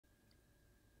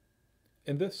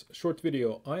In this short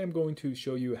video, I am going to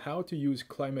show you how to use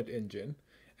Climate Engine,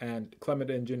 and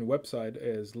Climate Engine website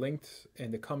is linked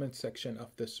in the comment section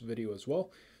of this video as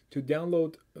well, to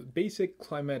download basic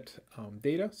climate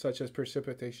data such as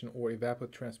precipitation or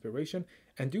evapotranspiration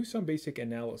and do some basic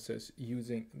analysis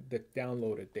using the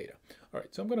downloaded data. All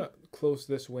right, so I'm going to close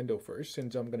this window first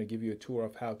since I'm going to give you a tour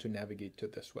of how to navigate to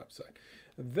this website.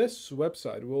 This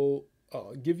website will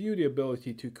give you the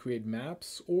ability to create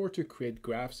maps or to create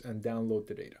graphs and download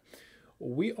the data.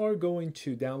 We are going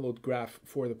to download graph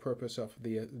for the purpose of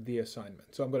the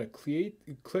assignment. So I'm going to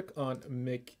click on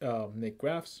make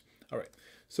graphs. All right.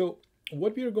 So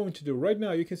what we are going to do right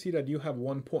now, you can see that you have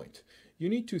 1 point. You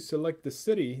need to select the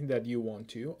city that you want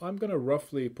to. I'm going to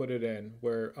roughly put it in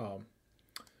where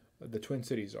the Twin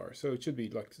Cities are. So it should be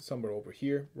like somewhere over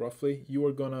here, roughly. You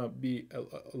are gonna be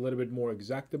a little bit more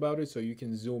exact about it, so you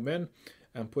can zoom in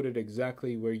and put it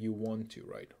exactly where you want to,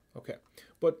 right? Okay,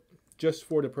 but just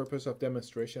for the purpose of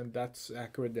demonstration, that's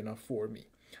accurate enough for me.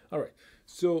 All right,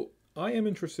 so I am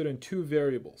interested in two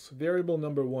variables. Variable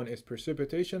number one is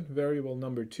precipitation. Variable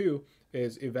number two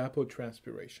is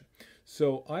evapotranspiration.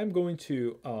 So I'm going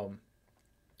to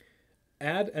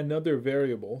add another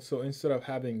variable. So instead of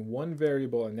having one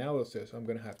variable analysis, I'm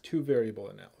going to have two variable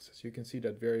analysis. You can see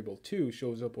that variable 2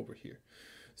 shows up over here.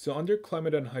 So under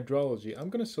climate and hydrology, I'm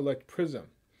going to select PRISM.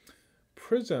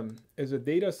 PRISM is a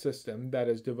data system that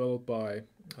is developed by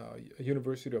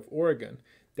University of Oregon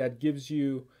that gives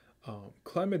you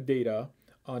climate data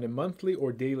on a monthly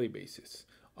or daily basis.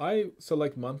 I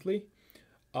select monthly,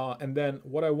 and then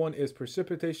what I want is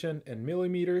precipitation in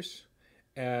millimeters,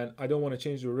 and I don't want to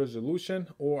change the resolution,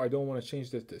 or I don't want to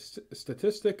change the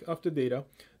statistic of the data.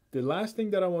 The last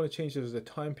thing that I want to change is the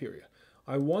time period.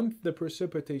 I want the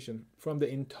precipitation from the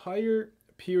entire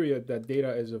period that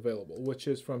data is available, which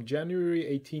is from January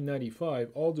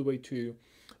 1895 all the way to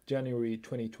January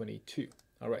 2022.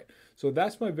 All right, so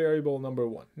that's my variable number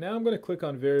one. Now I'm going to click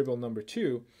on variable number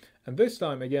two, and this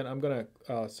time again I'm going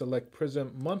to select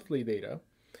PRISM monthly data,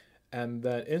 and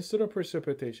then instead of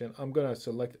precipitation I'm going to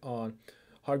select on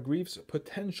Hargreaves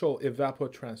potential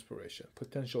evapotranspiration.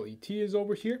 Potential ET is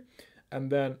over here,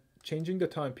 and then changing the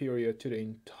time period to the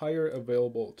entire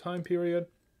available time period,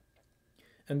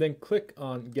 and then click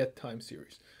on get time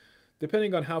series.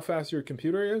 Depending on how fast your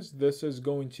computer is, this is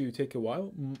going to take a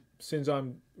while. Since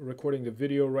I'm recording the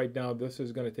video right now, this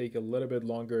is going to take a little bit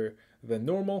longer than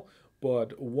normal,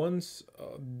 but once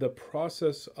the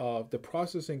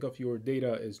processing of your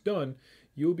data is done,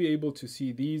 you'll be able to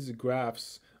see these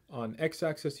graphs. On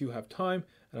x-axis you have time,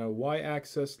 and on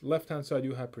y-axis, left-hand side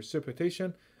you have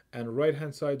precipitation, and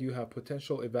right-hand side you have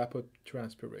potential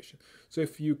evapotranspiration. So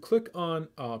if you click on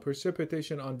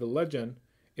precipitation on the legend,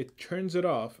 it turns it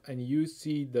off, and you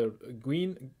see the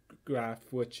green graph,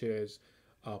 which is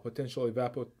potential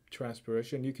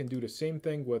evapotranspiration. You can do the same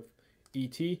thing with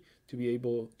ET to be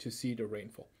able to see the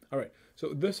rainfall. All right,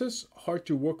 so this is hard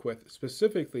to work with,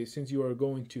 specifically since you are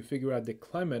going to figure out the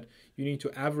climate. You need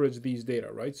to average these data,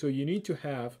 right? So you need to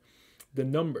have the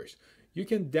numbers. You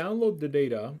can download the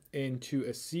data into a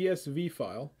CSV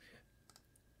file,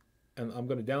 and I'm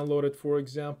going to download it, for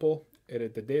example. The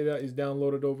data is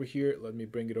downloaded over here. Let me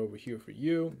bring it over here for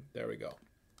you. There we go.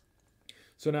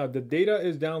 So now the data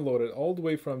is downloaded all the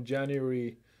way from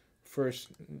January 1st,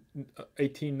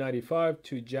 1895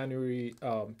 to January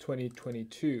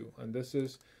 2022, and this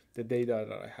is the data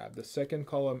that I have. The second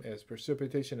column is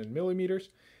precipitation in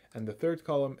millimeters, and the third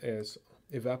column is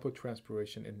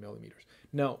evapotranspiration in millimeters.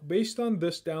 Now, based on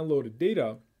this downloaded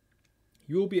data,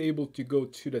 you'll be able to go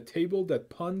to the table that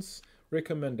PUNS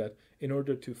recommended in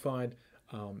order to find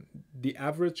the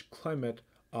average climate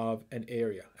of an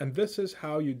area. And this is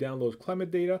how you download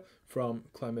climate data from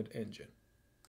Climate Engine.